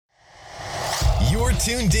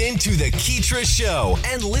tuned in to The Keetra Show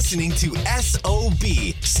and listening to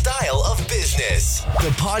SOB, Style of Business, the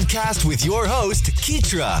podcast with your host,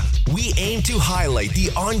 Keetra. We aim to highlight the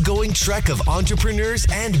ongoing trek of entrepreneurs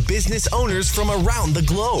and business owners from around the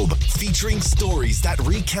globe, featuring stories that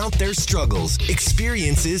recount their struggles,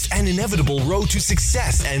 experiences, and inevitable road to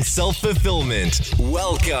success and self-fulfillment.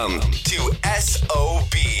 Welcome to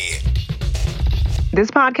SOB. This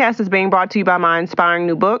podcast is being brought to you by my inspiring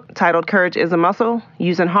new book titled Courage is a Muscle,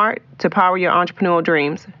 Using Heart to Power Your Entrepreneurial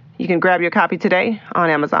Dreams. You can grab your copy today on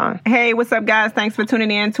Amazon. Hey, what's up, guys? Thanks for tuning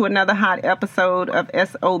in to another hot episode of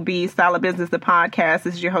SOB, Style of Business, the podcast.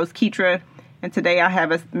 This is your host, Keetra, and today I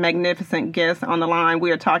have a magnificent guest on the line.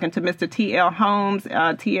 We are talking to Mr. T.L. Holmes.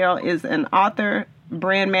 T.L. is an author,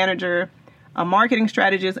 brand manager, a marketing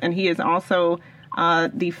strategist, and he is also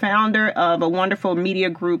the founder of a wonderful media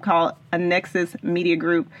group called Annexus Media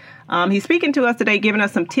Group. He's speaking to us today, giving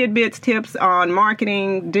us some tidbits, tips on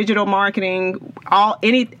marketing, digital marketing,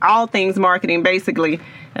 all things marketing, basically.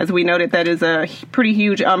 As we noted, that is a pretty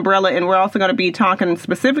huge umbrella. And we're also going to be talking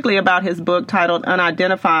specifically about his book titled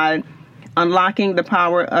Unidentified, Unlocking the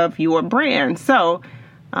Power of Your Brand. So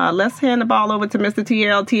let's hand the ball over to Mr.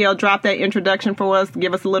 TL. TL, drop that introduction for us,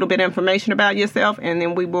 give us a little bit of information about yourself, and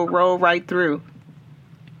then we will roll right through.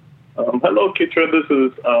 Hello, Keetra. This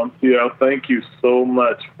is TL. Thank you so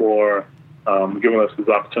much for giving us this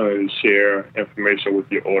opportunity to share information with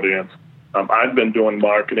your audience. I've been doing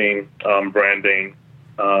marketing, branding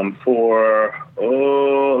for a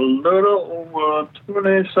little over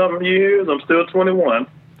 20-something years. I'm still 21.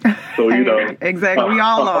 So, Exactly. We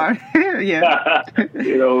all are. Yeah.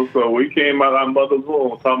 So we came out of our mother's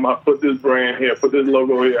womb talking about put this brand here, put this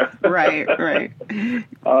logo here. Right.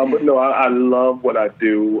 But no, I love what I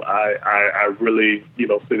do. I really, see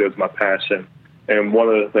it as my passion. And one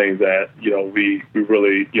of the things that, we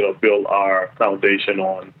really, build our foundation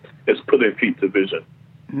on is putting feet to vision.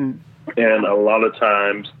 Mm. And a lot of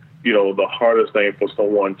times, the hardest thing for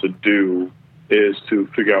someone to do is to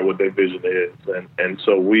figure out what their vision is. And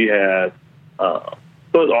so we had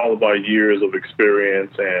put all of our years of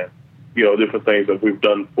experience and, different things that we've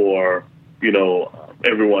done for,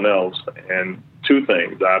 everyone else. And two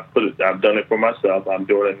things, I've done it for myself. I'm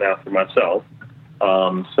doing it now for myself.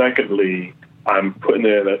 Secondly, I'm putting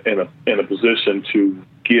it in a position to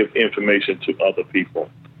give information to other people.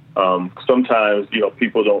 Sometimes,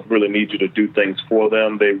 people don't really need you to do things for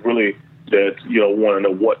them. They really want to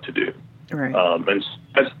know what to do. Right. And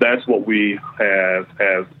that's what we have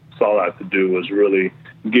sought out to do, is really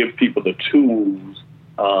give people the tools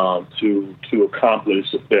to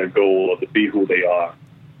accomplish their goal or to be who they are.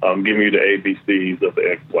 Giving you the ABCs of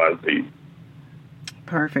the XYZ.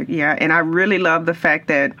 Perfect. Yeah, and I really love the fact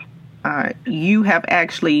that you have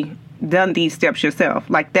actually done these steps yourself.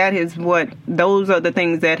 Like those are the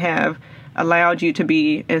things that have allowed you to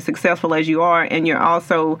be as successful as you are, and you're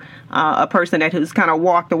also a person who's kind of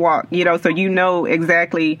walked the walk, so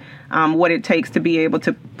exactly what it takes to be able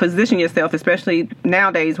to position yourself, especially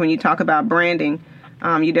nowadays when you talk about branding.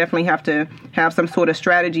 You definitely have to have some sort of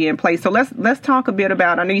strategy in place. So let's talk a bit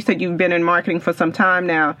about, I know you said you've been in marketing for some time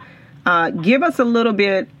now. Tell us a little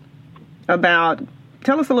bit about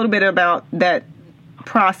that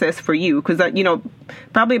process for you, because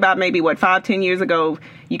probably about maybe 5-10 years ago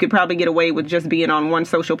you could probably get away with just being on one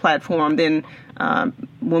social platform. Then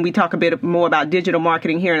when we talk a bit more about digital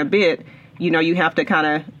marketing here in a bit, you have to kind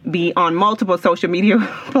of be on multiple social media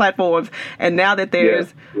platforms. And now that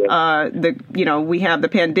there's we have the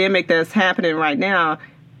pandemic that's happening right now,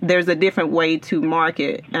 there's a different way to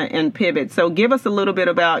market and pivot. So give us a little bit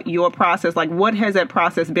about your process. Like, what has that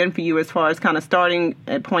process been for you as far as kind of starting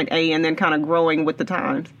at point A and then kind of growing with the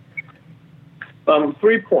times?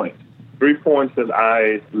 3 points. 3 points that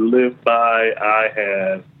I live by. I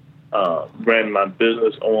have ran my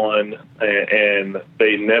business on, and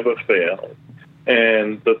they never fail.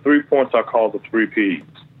 And the 3 points I call the 3 Ps.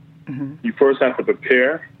 Mm-hmm. You first have to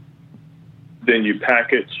prepare, then you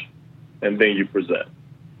package, and then you present.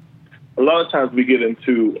 A lot of times we get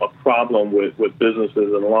into a problem with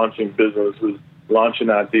businesses and launching businesses, launching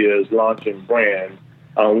ideas, launching brands,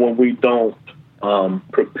 when we don't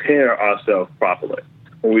prepare ourselves properly.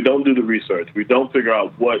 When we don't do the research, we don't figure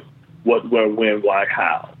out what, where, when, why,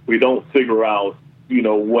 how. We don't figure out,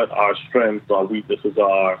 what our strengths, our weaknesses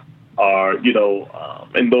are,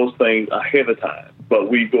 and those things ahead of time. But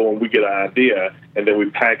we go and we get an idea, and then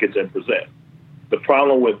we package and present. The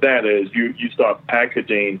problem with that is you start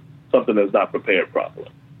packaging something that's not prepared properly.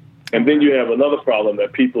 And then you have another problem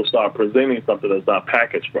that people start presenting something that's not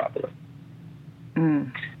packaged properly.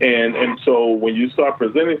 And so when you start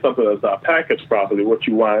presenting something that's not packaged properly, what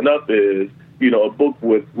you wind up is a book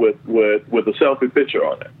with a selfie picture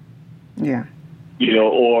on it. Yeah.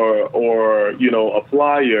 Or a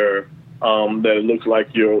flyer that looks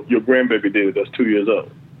like your grandbaby did that's 2 years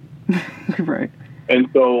old. Right. And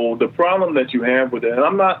so the problem that you have with it, and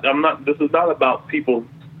I'm not. This is not about people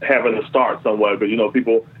having to start somewhere, but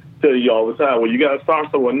people tell you all the time, well, you got to start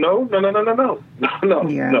somewhere. No.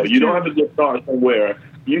 Yeah, You don't have to just start somewhere.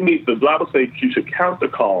 You need, the Bible says you should count the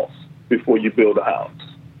cost before you build a house.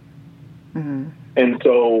 Mm-hmm. And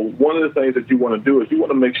so one of the things that you want to do is you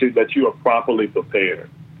want to make sure that you are properly prepared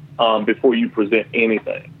before you present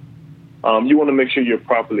anything. You want to make sure you're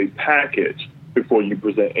properly packaged before you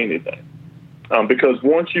present anything. Because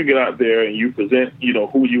once you get out there and you present,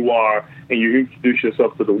 who you are and you introduce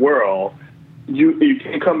yourself to the world, you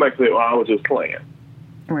can't come back and say, "Oh, I was just playing."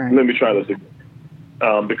 Right. Let me try this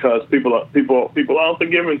again. Because people are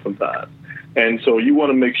unforgiving sometimes, and so you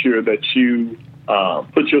want to make sure that you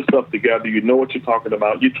put your stuff together. You know what you're talking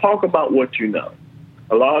about. You talk about what you know.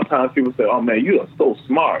 A lot of times people say, "Oh man, you are so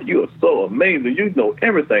smart. You are so amazing. You know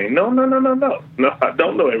everything." No. No, I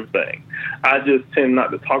don't know everything. I just tend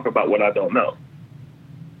not to talk about what I don't know.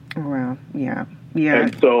 Well, yeah.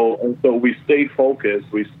 And so we stay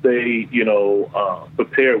focused. We stay,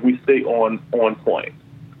 prepared. We stay on point.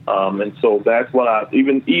 And so that's what I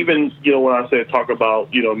even when I said talk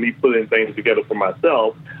about me putting things together for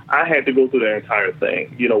myself, I had to go through the entire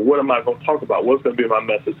thing. What am I going to talk about? What's going to be my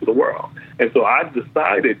message to the world? And so I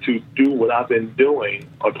decided to do what I've been doing,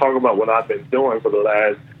 or talk about what I've been doing for the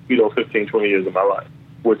last 15, 20 years of my life,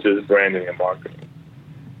 which is branding and marketing.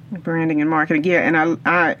 Branding and marketing, yeah, and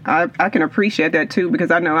I can appreciate that too,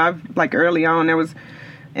 because I know I've, like, early on there was,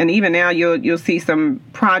 and even now you'll see some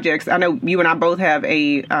projects. I know you and I both have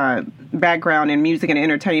a background in music and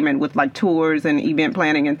entertainment with like tours and event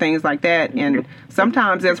planning and things like that. And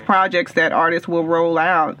sometimes there's projects that artists will roll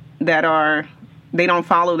out that they don't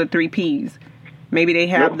follow the 3 Ps. Maybe they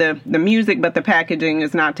have the music, but the packaging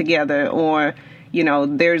is not together, or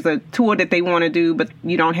there's a tour that they want to do, but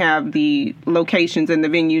you don't have the locations and the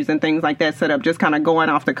venues and things like that set up, just kind of going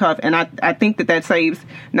off the cuff. And I think that saves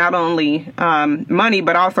not only money,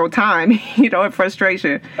 but also time, and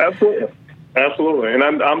frustration. Absolutely. And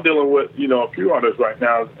I'm dealing with, a few artists right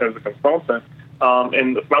now as a consultant.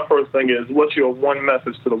 And my first thing is, what's your one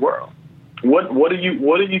message to the world? What are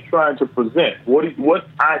you trying to present? What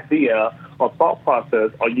idea or thought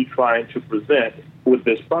process are you trying to present with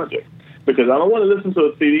this project? Because I don't want to listen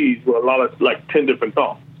to a CD with a lot of 10 different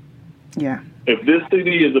thoughts. Yeah. If this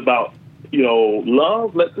CD is about,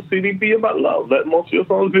 love, let the CD be about love. Let most of your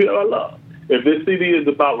songs be about love. If this CD is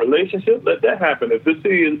about relationships, let that happen. If this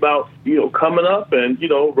CD is about, coming up and,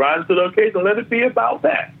 riding to the occasion, let it be about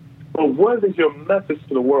that. But what is your message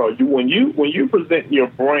to the world? When you present your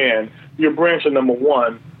brand should, number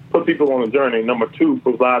one, put people on a journey. Number two,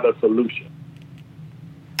 provide a solution.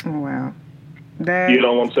 Oh, wow. You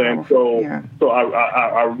know what I'm saying? So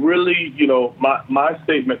I really, my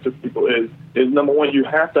statement to people is number one, you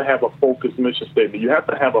have to have a focused mission statement. You have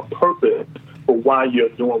to have a purpose for why you're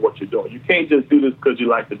doing what you're doing. You can't just do this because you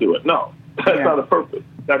like to do it. No, that's not a purpose.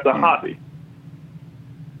 That's a hobby.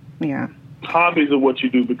 Yeah. Hobbies are what you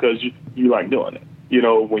do because you like doing it.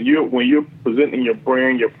 When you're presenting your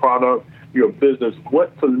brand, your product, your business,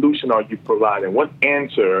 what solution are you providing? What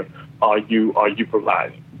answer are you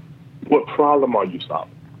providing? What problem are you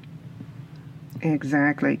solving?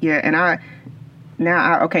 Exactly. Yeah, and I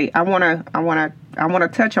want to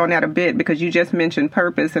touch on that a bit, because you just mentioned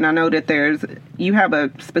purpose, and I know that you have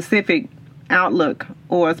a specific outlook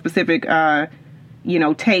or a specific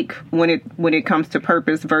take when it comes to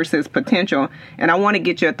purpose versus potential, and I want to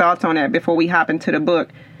get your thoughts on that before we hop into the book.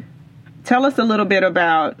 Tell us a little bit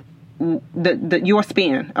about your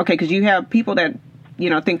spin, okay? Because you have people that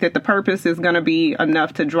think that the purpose is going to be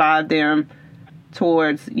enough to drive them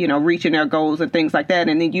towards, reaching their goals and things like that.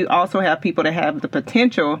 And then you also have people that have the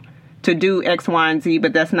potential to do X, Y, and Z,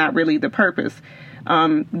 but that's not really the purpose.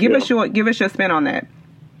 Give us your spin on that.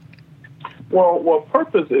 Well,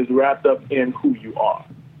 purpose is wrapped up in who you are.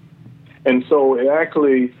 And so it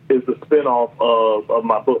actually is the spinoff of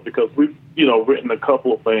my book, because we've, written a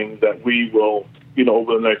couple of things that we will,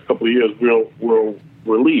 over the next couple of years, we'll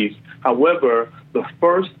release. However, the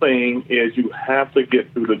first thing is you have to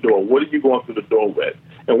get through the door. What are you going through the door with?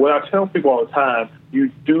 And what I tell people all the time, you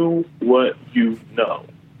do what you know.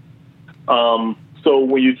 So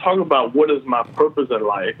when you talk about what is my purpose in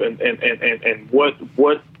life and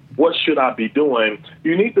what should I be doing,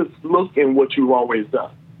 you need to look in what you've always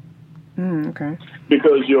done. Okay.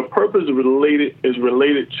 Because your purpose is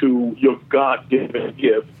related to your God-given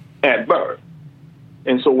gift at birth.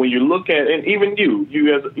 And so when you look at, and even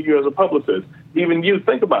you as a publicist, even you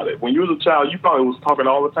think about it. When you was a child, you probably was talking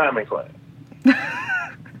all the time in class.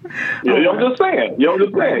 I'm just saying.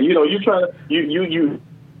 You try to you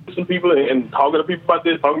some people and talking to people about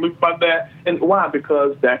this, talking to people about that, and why?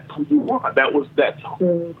 Because that's who you are. That's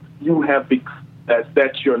who you have become.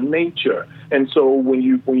 That's your nature. And so when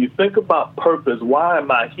you think about purpose, why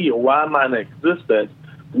am I here? Why am I in existence?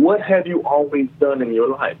 What have you always done in your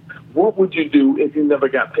life? What would you do if you never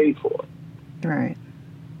got paid for it? Right.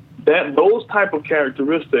 Those type of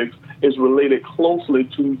characteristics is related closely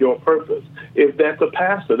to your purpose. If that's a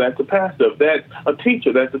pastor, that's a pastor. If that's a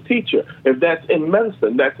teacher, that's a teacher. If that's in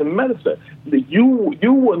medicine, that's in medicine. You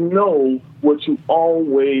will know what you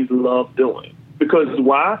always love doing. Because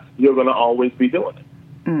why? You're going to always be doing it.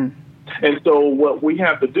 Mm. And so what we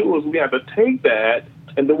have to do is we have to take that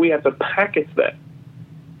and then we have to package that.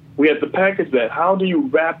 We have to package that. How do you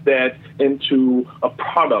wrap that into a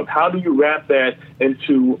product? How do you wrap that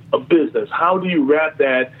into a business? How do you wrap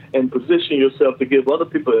that and position yourself to give other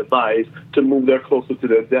people advice to move them closer to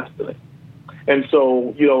their destiny? And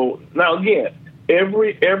so, now again,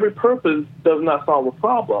 every purpose does not solve a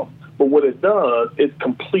problem, but what it does, it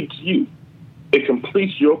completes you. It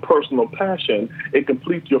completes your personal passion. It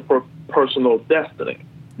completes your personal destiny.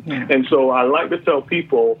 Yeah. And so I like to tell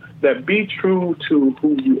people that be true to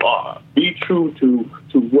who you are. Be true to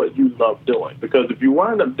what you love doing. Because if you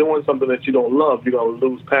wind up doing something that you don't love, you're going to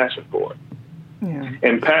lose passion for it. Yeah.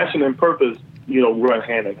 And passion and purpose, run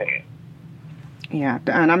hand in hand. Yeah,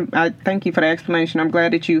 and I thank you for the explanation. I'm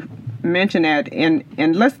glad that you mentioned that. And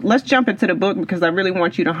let's jump into the book because I really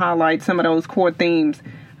want you to highlight some of those core themes.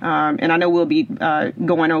 And I know we'll be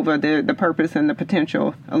going over the purpose and the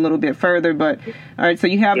potential a little bit further. But all right, so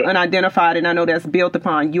you have unidentified, and I know that's built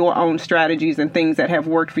upon your own strategies and things that have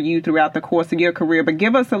worked for you throughout the course of your career. But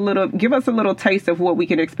give us a little taste of what we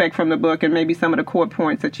can expect from the book, and maybe some of the core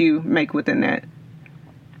points that you make within that.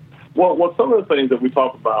 Well, some of the things that we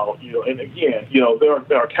talk about, and again,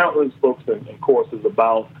 there are countless books and courses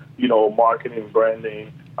about marketing,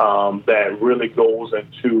 branding that really goes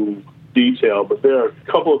into detail, but there are a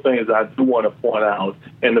couple of things I do want to point out.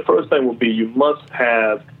 And the first thing would be you must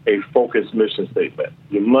have a focused mission statement.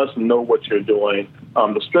 You must know what you're doing.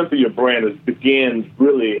 The strength of your brand begins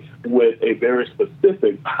really with a very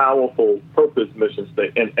specific, powerful purpose mission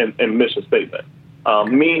statement and mission statement,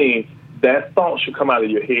 meaning that thought should come out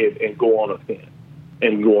of your head and go on a pen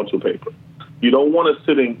and go onto paper. You don't want to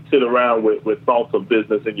sit around with thoughts of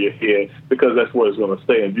business in your head because that's where it's going to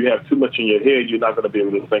stay. And if you have too much in your head, you're not going to be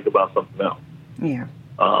able to think about something else. Yeah.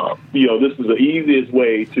 This is the easiest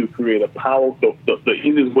way to create the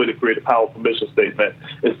easiest way to create a powerful mission statement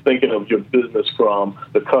is thinking of your business from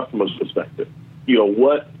the customer's perspective.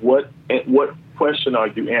 What question are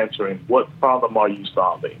you answering? What problem are you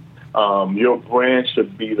solving? Your brand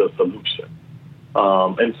should be the solution.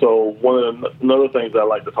 And so another things I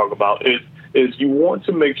like to talk about is you want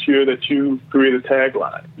to make sure that you create a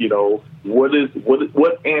tagline. What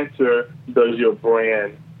answer does your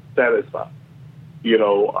brand satisfy?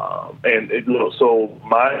 So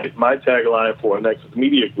my tagline for Nexus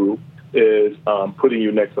Media Group is putting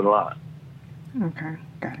you next in line. Okay,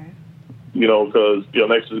 got it. Because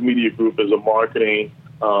Nexus Media Group is a marketing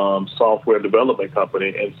software development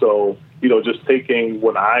company, and so just taking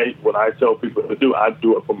what I tell people to do, I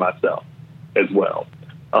do it for myself as well.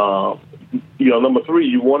 Number 3,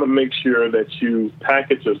 you want to make sure that you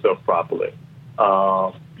package yourself properly.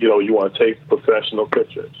 You want to take professional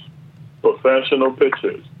pictures. I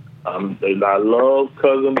love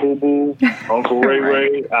Cousin Boo Boo, Uncle Ray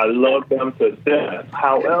Ray. I love them to death.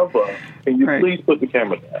 However, can you please put the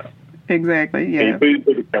camera down? Exactly. Yeah. Can you please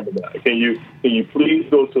put the camera down? Can you please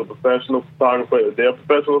go to a professional photographer? If they're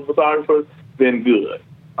professional photographers, then good.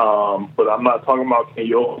 But I'm not talking about can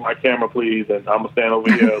you open my camera, please, and I'm gonna stand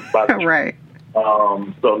over here by the right.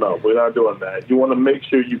 So no, we're not doing that. You want to make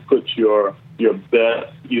sure you put your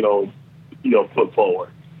best, foot forward.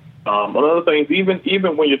 Another thing,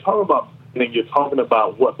 even when you're talking about, you're talking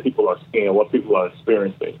about what people are seeing, what people are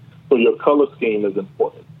experiencing. So your color scheme is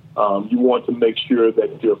important. You want to make sure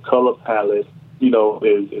that your color palette,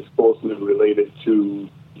 is closely related to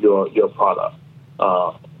your product.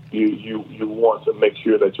 You want to make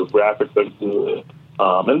sure that your graphics are good.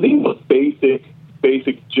 And these are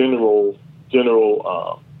basic general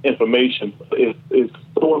information is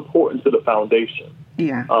so important to the foundation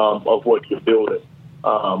of what you're building.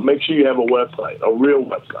 Make sure you have a website, a real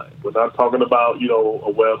website. We're not talking about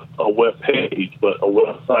a web page, but a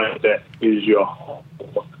website that is your home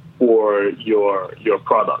for your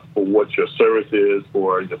product, for what your service is,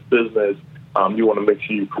 for your business. You want to make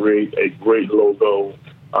sure you create a great logo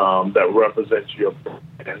that represents your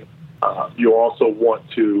brand. You also want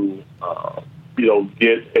to,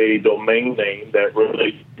 get a domain name that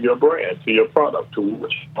relates to your brand, to your product, to what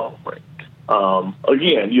you're offering.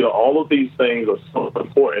 Again, all of these things are so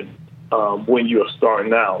important when you're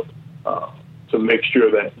starting out to make sure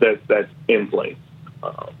that that's in place.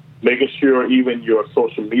 Making sure even your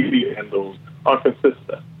social media handles are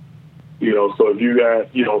consistent. So if you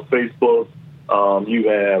got, Facebook, you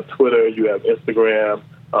have Twitter, you have Instagram,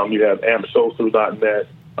 you have ampsocial.net.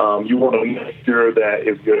 You want to make sure that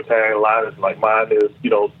if your tagline is like mine is,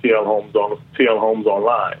 TL Homes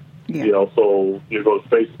Online. Yeah. So you go to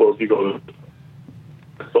Facebook, you go to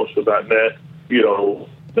social.net,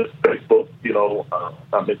 just Facebook,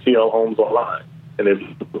 I'm at TL Homes Online. And if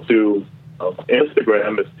you go to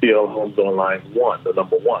Instagram, it's TL Homes Online 1, the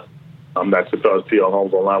number 1. That's because TL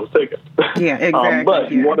Homes Online was taken. Yeah, exactly.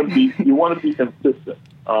 But you want to be consistent.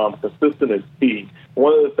 Consistent is key.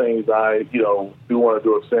 One of the things I, do want to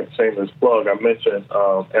do a shameless plug. I mentioned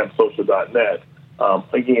ampsocial.net.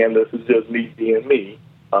 Again, this is just me being me.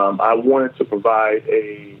 I wanted to provide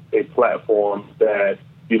a platform that,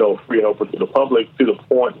 free and open to the public to the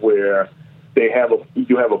point where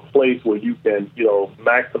you have a place where you can,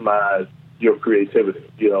 maximize your creativity.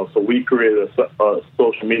 So we created a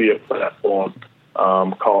social media platform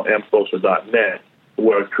called ampsocial.net,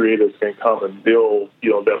 where creators can come and build,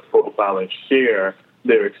 their profile and share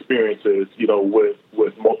their experiences,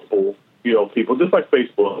 with multiple, people, just like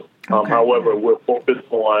Facebook. Okay. However, we're focused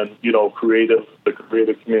on, the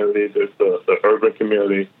creative community, the urban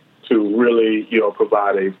community, to really,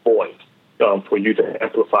 provide a voice for you to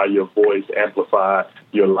amplify your voice, amplify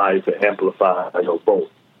your life, and amplify your vote.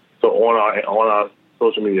 So on our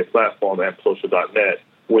social media platform, ampsocial.net,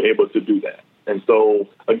 we're able to do that. And so,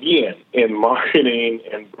 again, in marketing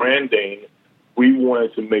and branding, we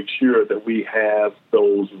wanted to make sure that we have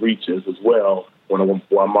those reaches as well. When I'm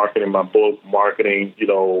marketing my book, marketing,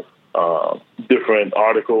 different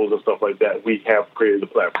articles and stuff like that, we have created a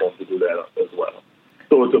platform to do that as well.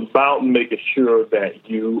 So it's about making sure that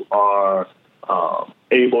you are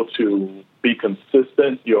able to be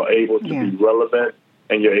consistent, you're able to be relevant,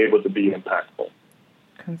 and you're able to be impactful.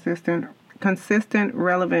 Consistent,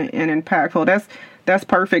 relevant, and impactful. That's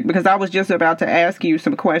perfect, because I was just about to ask you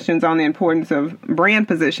some questions on the importance of brand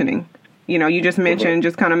positioning. You just mentioned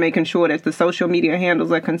just kind of making sure that the social media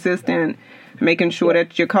handles are consistent, making sure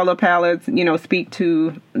that your color palettes, speak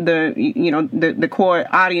to the core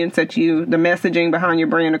audience the messaging behind your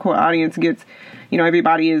brand, the core audience gets,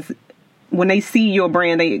 everybody is, when they see your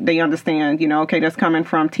brand, they understand, okay, that's coming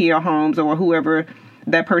from TL Homes or whoever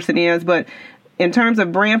that person is. But in terms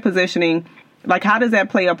of brand positioning, like, how does that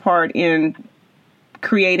play a part in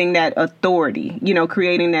creating that authority,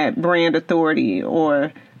 creating that brand authority,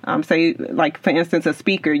 or say, like, for instance, a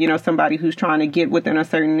speaker, somebody who's trying to get within a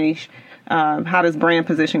certain niche? How does brand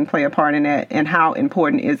positioning play a part in that, and how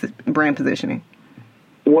important is brand positioning?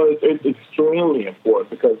 Well, it's extremely important,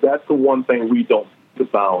 because that's the one thing we don't think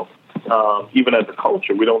about, even as a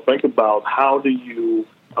culture. We don't think about how do you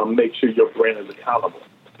make sure your brand is accountable.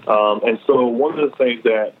 And so one of the things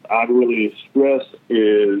that I really stress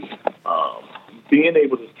is being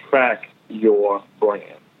able to track your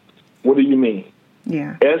brand. What do you mean?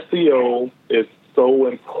 Yeah. SEO is so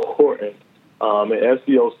important. And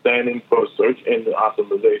SEO, standing for search engine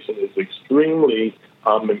optimization, is extremely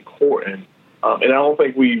important. And I don't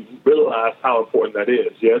think we realize how important that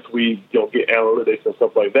is. Yes, we get analytics and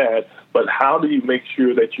stuff like that, but how do you make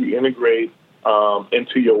sure that you integrate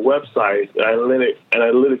into your website an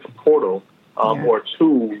analytics portal or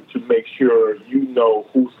tool to make sure you know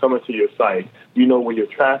who's coming to your site, where your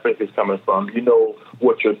traffic is coming from,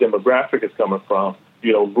 what your demographic is coming from.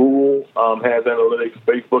 Google has analytics,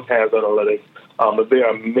 Facebook has analytics, but there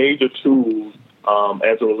are major tools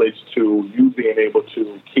as it relates to you being able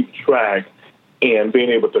to keep track and being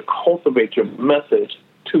able to cultivate your message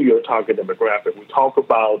to your target demographic. We talk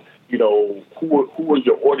about, who is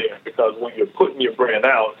your audience, because when you're putting your brand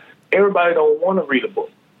out, everybody don't want to read a book.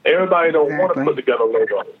 Everybody don't want to put together a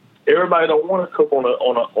logo. Everybody don't want to cook on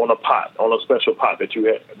a pot, on a special pot that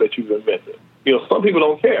you've invented. Some people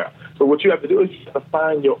don't care. So what you have to do is you have to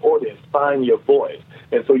find your audience, find your voice.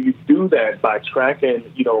 And so you do that by tracking,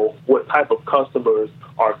 what type of customers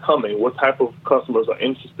are coming, what type of customers are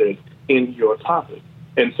interested in your topic.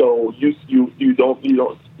 And so you don't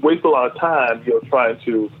waste a lot of time, trying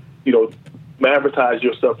to, advertise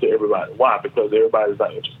yourself to everybody. Why? Because everybody's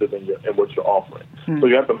not interested in what you're offering. So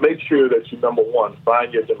you have to make sure that you, number one,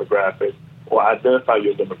 find your demographic, or identify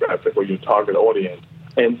your demographic or your target audience,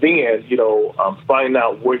 and then, find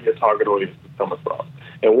out where your target audience is coming from.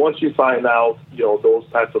 And once you find out, those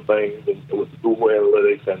types of things with Google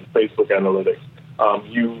Analytics and Facebook Analytics,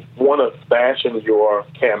 you want to fashion your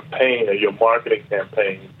campaign or your marketing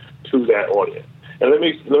campaign to that audience. And let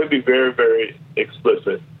me be very, very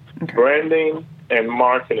explicit. Okay. Branding and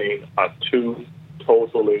marketing are two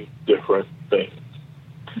totally different things.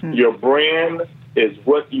 Mm-hmm. Your brand is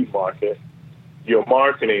what you market. Your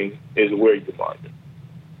marketing is where you market.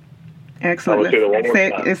 Excellent.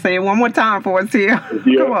 Say it one more time for us here.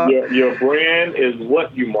 Your brand is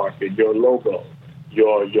what you market. Your logo,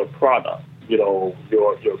 your product, your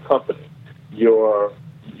company. Your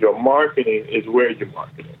marketing is where you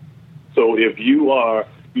market it. So if you are,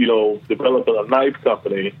 developing a knife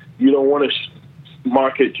company, you don't want to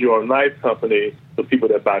market your knife company to people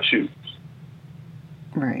that buy shoes.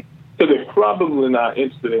 Right. Because they're probably not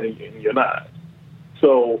interested in your knives.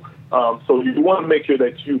 So you want to make sure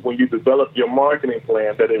that when you develop your marketing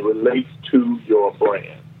plan, that it relates to your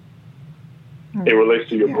brand. Mm-hmm. It relates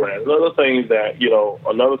to your brand. Another thing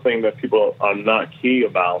that people are not key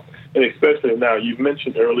about, and especially now, you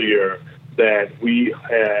mentioned earlier that we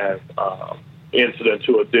have entered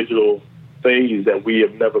into a digital phase that we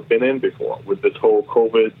have never been in before with this whole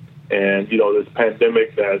COVID and this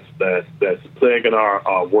pandemic that's plaguing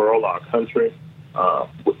our world, our country.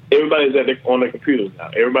 Everybody's on their computers now.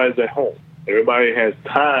 Everybody's at home. Everybody has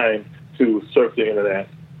time to surf the internet.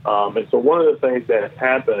 And so one of the things that has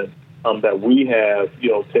happened that we have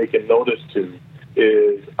taken notice to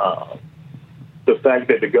is the fact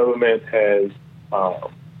that the government has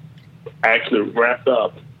actually wrapped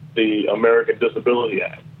up the American Disability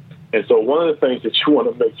Act. And so one of the things that you want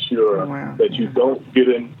to make sure that you don't get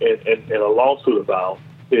in a lawsuit about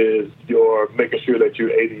is you're making sure that you're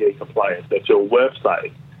ADA compliant, that your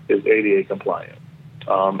website is ADA compliant.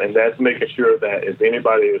 And that's making sure that if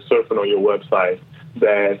anybody is surfing on your website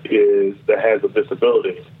that has a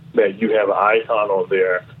disability, that you have an icon on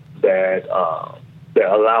there that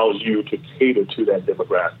allows you to cater to that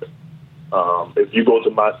demographic. If you go to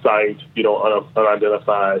my site,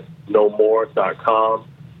 unidentifiednomore.com,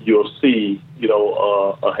 you'll see,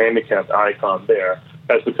 a handicapped icon there.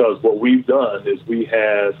 That's because what we've done is we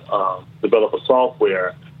have developed a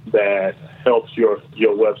software that helps your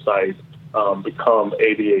website become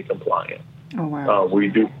ADA compliant. Oh, wow. We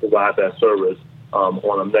do provide that service on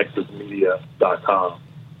nexusmedia.com.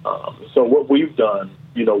 So what we've done,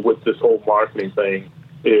 with this whole marketing thing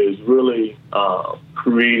is really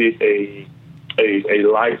created a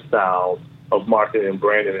lifestyle of marketing and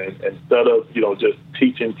branding. And instead of, just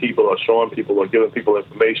teaching people or showing people or giving people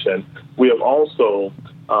information, we have also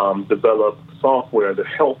developed software to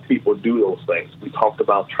help people do those things. We talked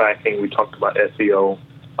about tracking. We talked about SEO.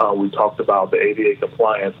 We talked about the ADA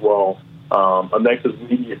compliance. Well, Nexus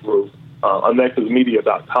Media Group,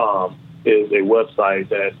 nexusmedia.com is a website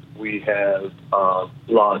that we have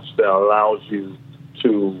launched that allows you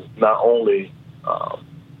to not only,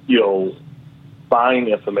 find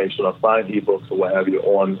information or find ebooks or what have you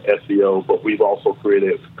on SEO, but we've also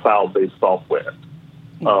created cloud-based software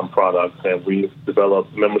products, and we've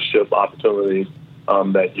developed membership opportunities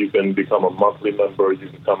that you can become a monthly member, you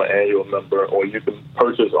can become an annual member, or you can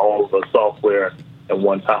purchase all of the software at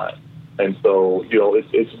one time. And so,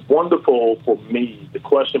 it's wonderful for me. The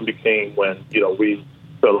question became when, we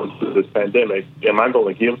fell into this pandemic, am I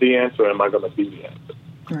going to give the answer or am I going to be the answer?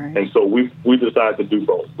 Right. And so we decided to do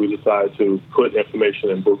both. We decided to put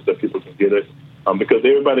information in books that people can get it, because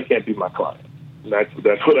everybody can't be my client. And that's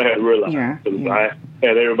what I had realized. Because I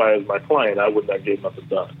had everybody as my client, I would not get nothing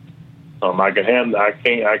done. I can't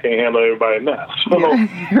handle everybody now. So,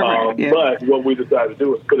 but what we decided to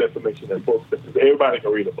do is put information in books because everybody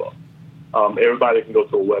can read a book. Everybody can go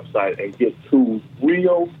to a website and get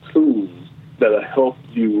real tools that'll help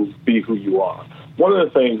you be who you are. One of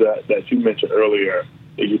the things that you mentioned earlier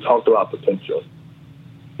is you talked about potential.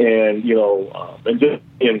 And, and just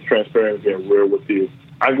in transparency and real with you,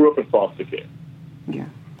 I grew up in foster care. Yeah.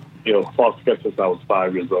 Foster care since I was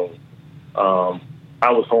 5 years old.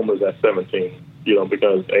 I was homeless at 17,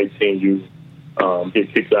 because 18 you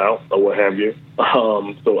get kicked out or what have you.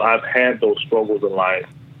 So I've had those struggles in life.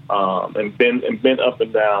 And been up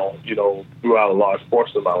and down, throughout a large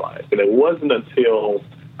portion of my life. And it wasn't until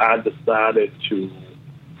I decided to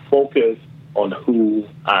focus on who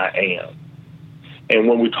I am. And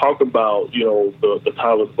when we talk about, the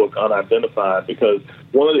title of the book, Unidentified, because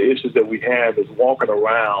one of the issues that we have is walking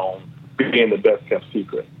around being the best kept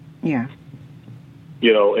secret. Yeah.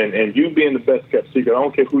 And you being the best kept secret, I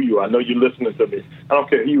don't care who you are. I know you're listening to me. I don't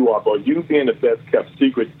care who you are, but you being the best kept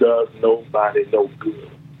secret does nobody no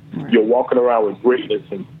good. Right. You're walking around with greatness,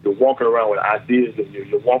 and you're walking around with ideas in you.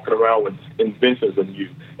 You're walking around with inventions in you,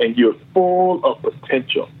 and you're full of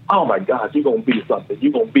potential. Oh my God, you're gonna be something.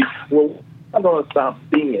 You're gonna be. Well, I'm gonna stop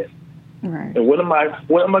being. Right. And when am I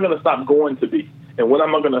going to stop going to be? And when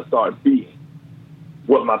am I going to start being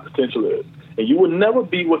what my potential is? And you will never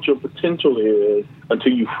be what your potential is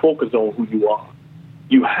until you focus on who you are.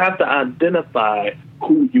 You have to identify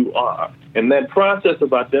who you are. And that process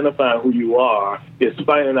of identifying who you are is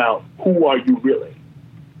finding out who are you really.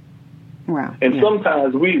 Wow. And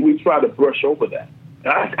sometimes we try to brush over that.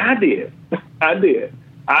 I did.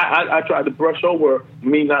 I tried to brush over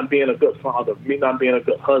me not being a good father, me not being a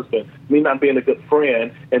good husband, me not being a good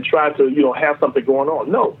friend, and try to, have something going on.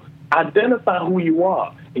 No, identify who you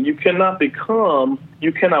are. And you cannot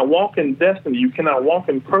walk in destiny, you cannot walk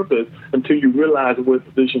in purpose until you realize what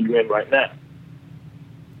position you're in right now.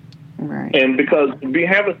 Right. And because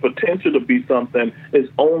having potential to be something is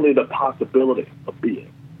only the possibility of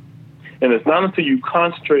being. And it's not until you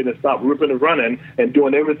concentrate and stop ripping and running and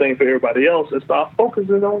doing everything for everybody else and start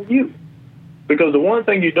focusing on you. Because the one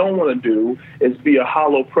thing you don't want to do is be a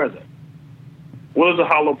hollow present. What is a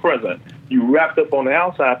hollow present? You wrapped up on the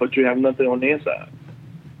outside, but you have nothing on the inside.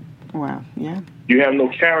 Wow, yeah. You have no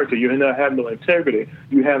character. You have no integrity.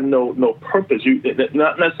 You have no purpose.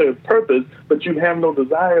 Not necessarily purpose, but you have no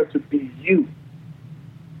desire to be you.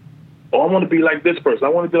 Oh, I want to be like this person. I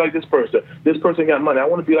want to be like this person. This person got money. I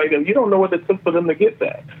want to be like them. You don't know what it took for them to get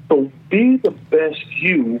that. So be the best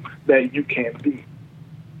you that you can be.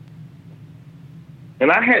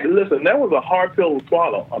 And I had to listen. That was a hard pill to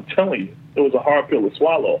swallow. I'm telling you, it was a hard pill to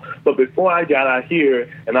swallow. But before I got out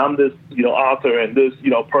here, and I'm this, author, and this,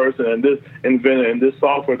 person, and this inventor, and this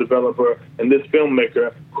software developer, and this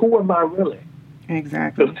filmmaker, who am I really?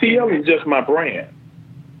 Exactly. Because TL is just my brand.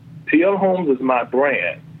 TL Holmes is my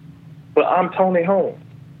brand. But I'm Tony Holmes.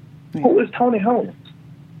 Yeah. Who is Tony Holmes?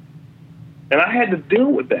 And I had to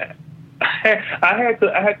deal with that. I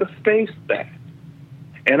had to face that.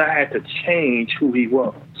 And I had to change who he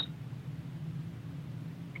was.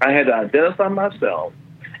 I had to identify myself,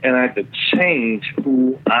 and I had to change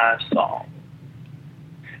who I saw.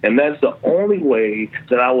 And that's the only way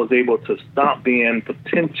that I was able to stop being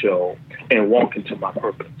potential and walk into my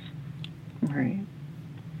purpose. Right.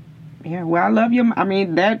 Yeah, well, I love you. I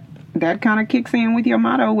mean, that kind of kicks in with your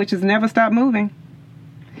motto, which is never stop moving.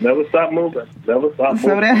 Never stop moving. Never stop moving.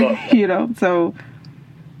 So that, so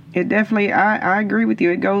it definitely, I agree with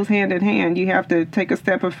you. It goes hand in hand. You have to take a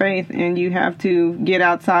step of faith, and you have to get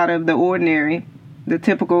outside of the ordinary, the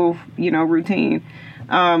typical, routine.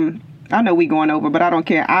 I know we're going over, but I don't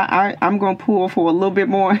care. I'm going to pull for a little bit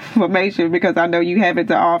more information because I know you have it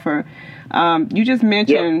to offer. You just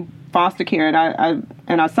mentioned foster care,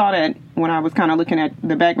 and I saw that when I was kind of looking at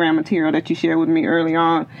the background material that you shared with me early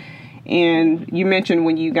on. And you mentioned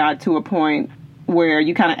when you got to a point where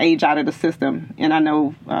you kind of age out of the system. And I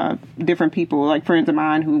know different people, like friends of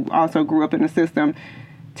mine who also grew up in the system.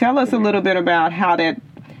 Tell us a little bit about how that,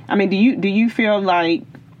 do you feel like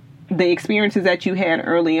the experiences that you had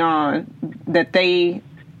early on, that they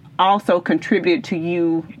also contributed to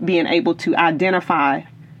you being able to identify,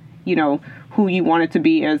 who you wanted to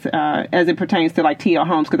be as it pertains to like T.L.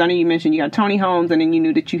 Holmes? Because I know you mentioned you got Tony Holmes, and then you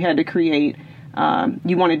knew that you had to create,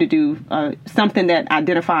 you wanted to do something that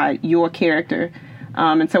identified your character.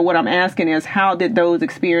 And so what I'm asking is, how did those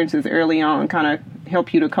experiences early on kind of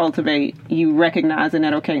help you to cultivate you recognizing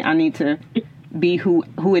that, okay, I need to be who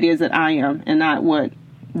it is that I am, and not what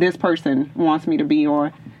this person wants me to be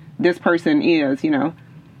or this person is,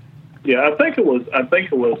 Yeah, I think it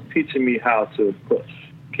was teaching me how to push.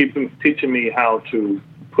 Teaching me how to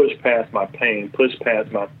push past my pain, push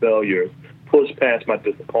past my failures, push past my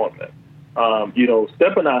disappointment.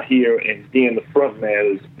 Stepping out here and being the front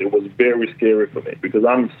man it was very scary for me because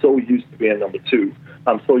I'm so used to being number two.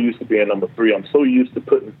 I'm so used to being number three. I'm so used to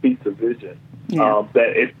putting feet to vision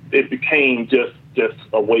that it became just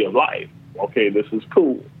a way of life. Okay, this is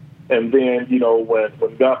cool. And then,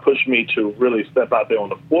 when God pushed me to really step out there on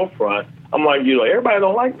the forefront, I'm like, everybody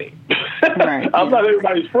don't like me. Right, I'm not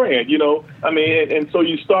everybody's friend, and so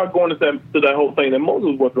you start going to that whole thing that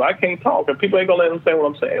Moses went through. I can't talk, and people ain't going to let them say what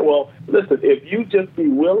I'm saying. Well, listen, if you just be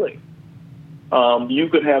willing, you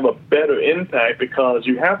could have a better impact because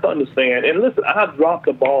you have to understand. And listen, I've dropped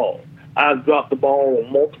the ball. I've dropped the ball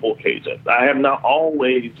on multiple occasions. I have not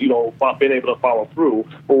always, been able to follow through.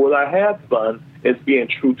 But what I have done is being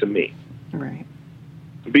true to me. Right.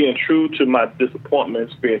 Being true to my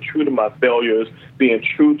disappointments, being true to my failures, being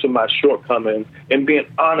true to my shortcomings, and being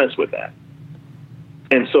honest with that.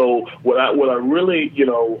 And so what I really,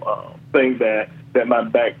 think that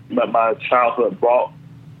my childhood brought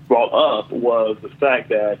brought up was the fact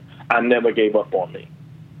that I never gave up on me.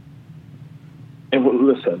 And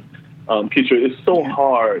listen, Keitra, it's so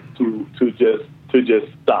hard to just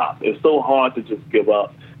stop. It's so hard to just give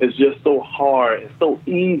up. It's just so hard. It's so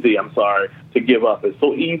easy, to give up. It's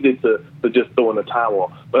so easy to just throw in the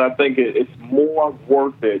towel. But I think it's more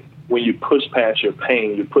worth it when you push past your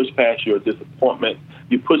pain, you push past your disappointment,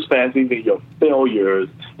 you push past even your failures,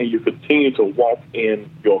 and you continue to walk in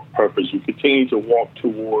your purpose. You continue to walk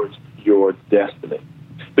towards your destiny.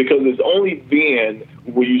 Because it's only then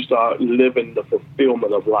when you start living the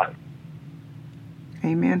fulfillment of life.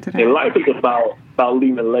 Amen to that. And life is about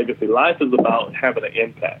leaving a legacy. Life is about having an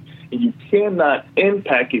impact. And you cannot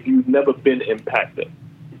impact if you've never been impacted.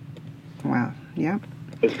 Wow. Yep.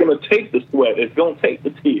 It's going to take the sweat. It's going to take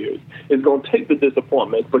the tears. It's going to take the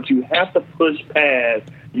disappointment. But you have to push past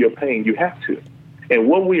your pain. You have to. And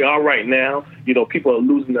where we are right now, people are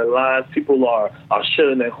losing their lives. People are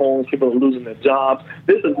shutting their homes. People are losing their jobs.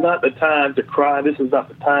 This is not the time to cry. This is not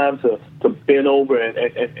the time to bend over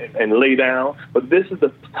and lay down. But this is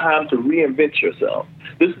the time to reinvent yourself.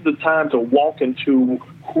 This is the time to walk into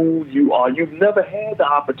who you are. You've never had the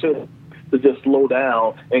opportunity to just slow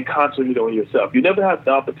down and concentrate on yourself. You never had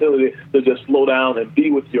the opportunity to just slow down and be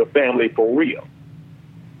with your family for real.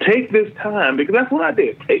 Take this time, because that's what I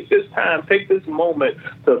did. Take this time, take this moment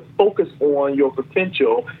to focus on your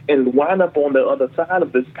potential and wind up on the other side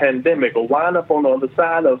of this pandemic, or wind up on the other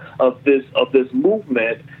side of this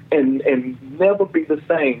movement and never be the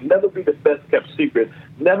same, never be the best kept secret,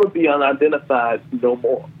 never be unidentified no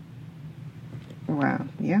more. Wow,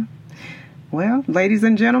 yeah. Well, ladies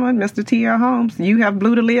and gentlemen, Mr. T.L. Holmes, you have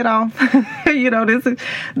blew the lid off.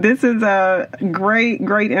 This is a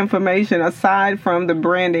great information aside from the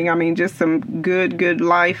branding. I mean, just some good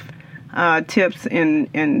life tips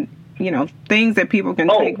and things that people can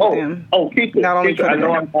take with them. Keitra, I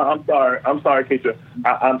know. I'm sorry, Keitra.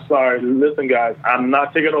 I'm sorry. Listen, guys, I'm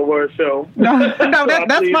not taking over a show. No,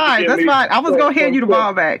 that's fine. That's fine. I was going to hand you the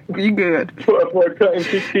ball back. You good. For cutting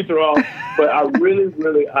Keitra off. But I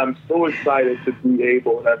really, I'm so excited to be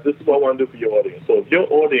able, and this is what I want to do for your audience. So if your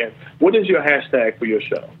audience, what is your hashtag for your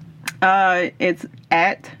show? It's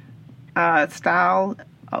at style.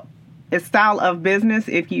 It's Style of Business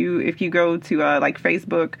if you go to like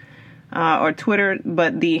Facebook or Twitter,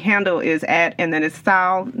 but the handle is at, and then it's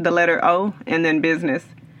Style, the letter O, and then Business.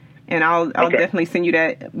 And I'll definitely send you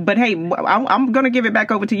that. But hey, I'm going to give it back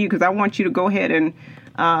over to you because I want you to go ahead and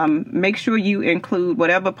make sure you include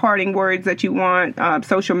whatever parting words that you want,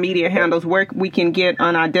 social media handles, where we can get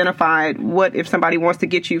unidentified. What if somebody wants to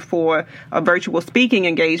get you for a virtual speaking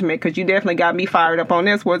engagement? Because you definitely got me fired up on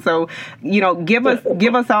this one. So, give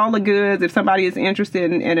us all the goods. If somebody is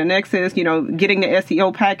interested in an Access, getting the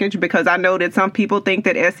SEO package, because I know that some people think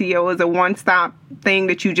that SEO is a one-stop thing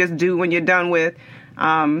that you just do when you're done with.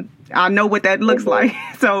 I know what that looks like.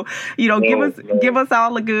 So, give us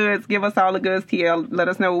all the goods. Give us all the goods, TL. Let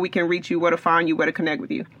us know where we can reach you, where to find you, where to connect with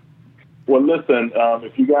you. Well, listen,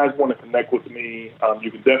 if you guys want to connect with me, you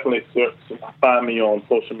can definitely find me on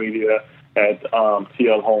social media at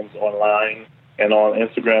TL Holmes Online, and on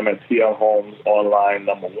Instagram at TL Holmes Online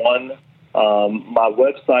 #1. My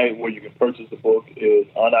website where you can purchase the book is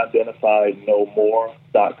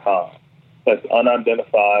unidentifiednomore.com. That's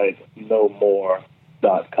unidentifiednomore.com.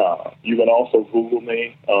 You can also Google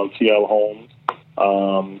me, TL Holmes,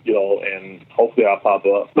 and hopefully I'll pop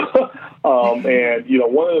up. And,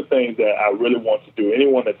 one of the things that I really want to do,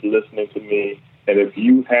 anyone that's listening to me, and if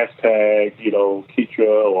you hashtag,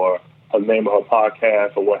 Keitra or the name of her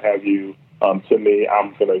podcast or what have you to me,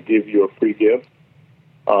 I'm going to give you a free gift.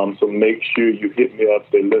 So make sure you hit me up,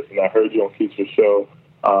 say, listen, I heard you on Keitra's show.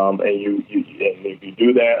 And if you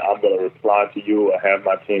do that, I'm going to reply to you or have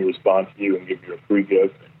my team respond to you and give you a free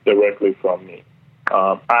gift directly from me.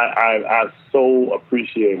 I so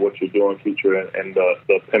appreciate what you're doing, Keitra, and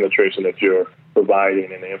the penetration that you're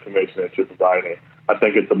providing and the information that you're providing. I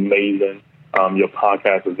think it's amazing. Your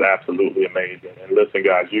podcast is absolutely amazing. And listen,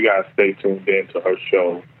 guys, you guys stay tuned in to her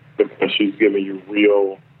show because she's giving you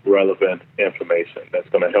real, relevant information that's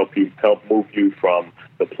going to help move you from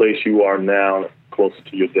the place you are now closer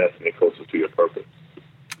to your destiny, closer to your purpose.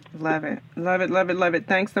 Love it.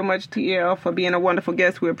 Thanks so much, TL, for being a wonderful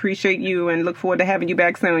guest. We appreciate you and look forward to having you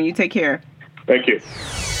back soon. You take care. Thank you.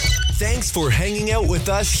 Thanks for hanging out with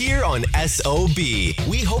us here on SOB.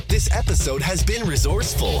 We hope this episode has been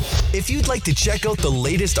resourceful. If you'd like to check out the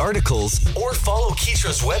latest articles or follow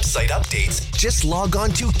Keitra's website updates, just log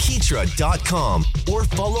on to Keitra.com or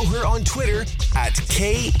follow her on Twitter at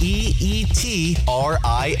KEETRIA.